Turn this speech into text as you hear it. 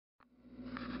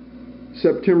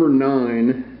September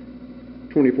 9,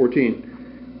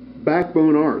 2014.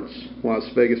 Backbone Arts, Las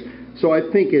Vegas. So I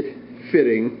think it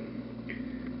fitting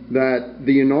that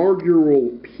the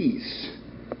inaugural piece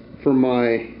for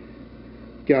my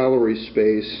gallery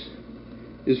space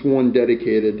is one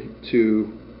dedicated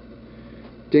to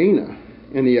Dana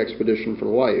and the Expedition for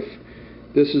Life.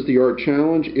 This is the art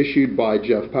challenge issued by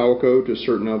Jeff Palco to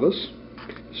certain of us,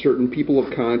 certain people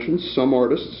of conscience, some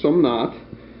artists, some not,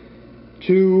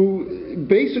 to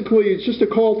basically, it's just a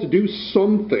call to do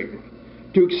something,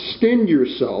 to extend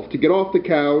yourself, to get off the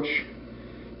couch,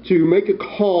 to make a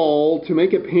call, to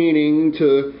make a painting,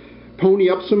 to pony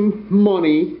up some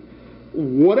money,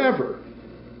 whatever,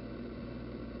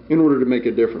 in order to make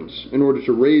a difference, in order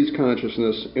to raise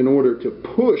consciousness, in order to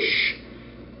push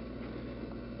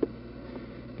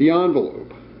the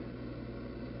envelope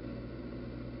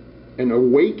and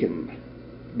awaken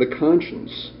the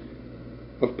conscience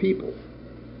of people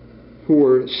who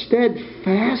are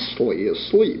steadfastly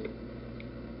asleep,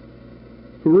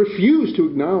 who refuse to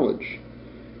acknowledge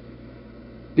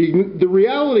the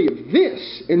reality of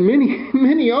this and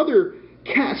many other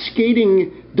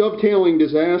cascading, dovetailing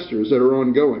disasters that are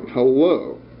ongoing.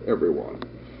 Hello, everyone.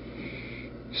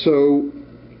 So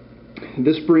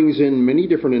this brings in many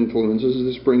different influences.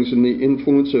 This brings in the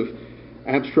influence of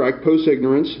abstract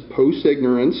post-ignorance,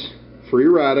 free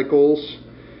radicals.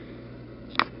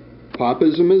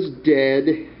 Popism is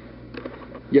dead,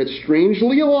 yet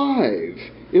strangely alive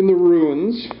in the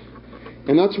ruins.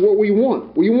 And that's what we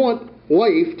want. We want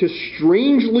life to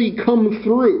strangely come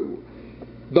through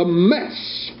the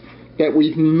mess that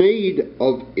we've made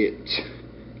of it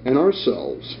and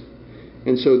ourselves.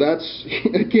 And so that's,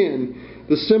 again,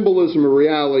 the symbolism of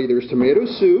reality. There's tomato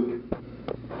soup,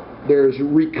 there's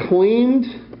reclaimed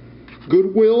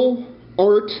goodwill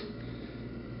art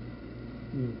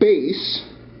base,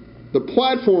 the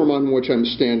platform on which I'm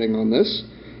standing on this,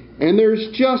 and there's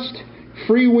just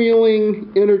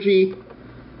freewheeling energy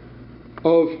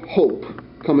of hope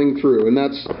coming through. And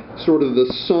that's sort of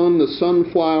the sun, the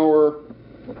sunflower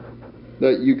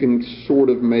that you can sort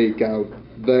of make out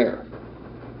there.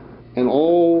 And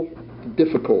all the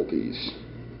difficulties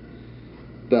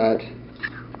that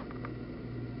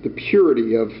the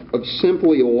purity of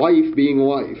simply life being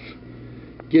life,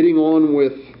 getting on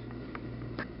with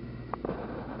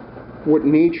what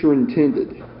nature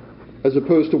intended, as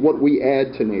opposed to what we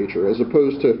add to nature, as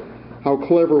opposed to how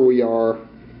clever we are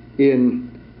in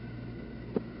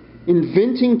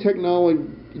inventing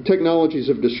technologies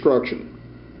of destruction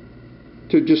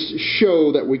to just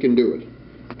show that we can do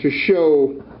it, to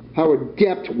show how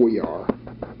adept we are.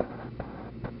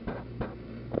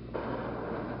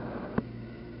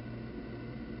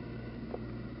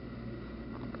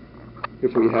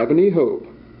 If we have any hope,